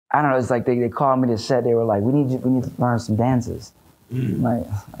I don't know, it's like they called me to set, they were like, we need to learn some dances. Like,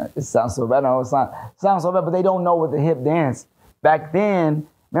 it sounds so bad. I know it sounds so bad, but they don't know what the hip dance. Back then,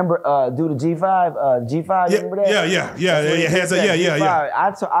 remember do the G5? G5, you remember that? Yeah. Hands up, yeah.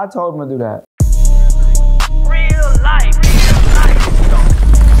 I told him to do that. Real life.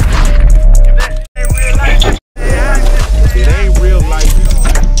 It ain't real life.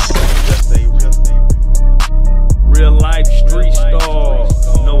 Just ain't real life. Street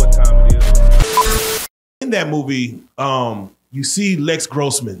Starz. You know what time it is. In that movie, you see Lex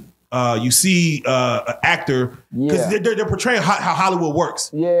Grossman. You see an actor, because they're portraying how Hollywood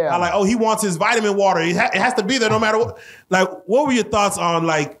works. Yeah. Like, oh, he wants his vitamin water. It has to be there no matter what. Like, what were your thoughts on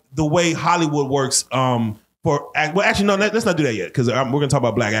like the way Hollywood works? Well, actually, no, let's not do that yet, because we're gonna talk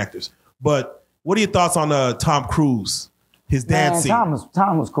about black actors. But what are your thoughts on Tom Cruise? His dancing.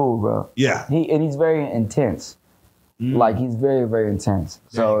 Tom was cool, bro. Yeah. He's very intense. Like, he's very, very intense.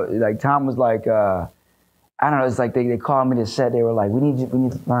 So like Tom was like, I don't know, it's like they called me to set, they were like, we need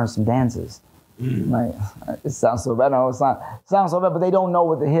to learn some dances. Like, it sounds so bad. I know it sounds so bad, but they don't know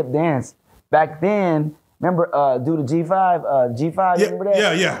what the hip dance. Back then, remember do the G5? G5, you remember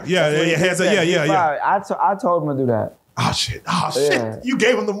that? Yeah. Hands up, yeah. I told him to do that. Oh shit! You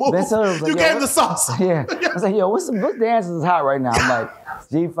gave him the move. Like, you gave him the sauce. Yeah. I was like, yo, what dances is hot right now? I'm like,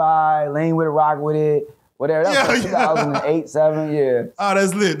 G5, lean with it, rock with it, whatever. That was like 2008, 7, yeah. Oh,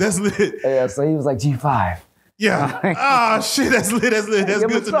 that's lit. That's lit. Yeah, so he was like, G5. Yeah. Oh shit, that's lit. That's lit. That's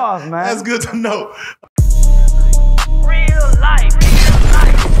good to know. Man. That's good to know. Real life.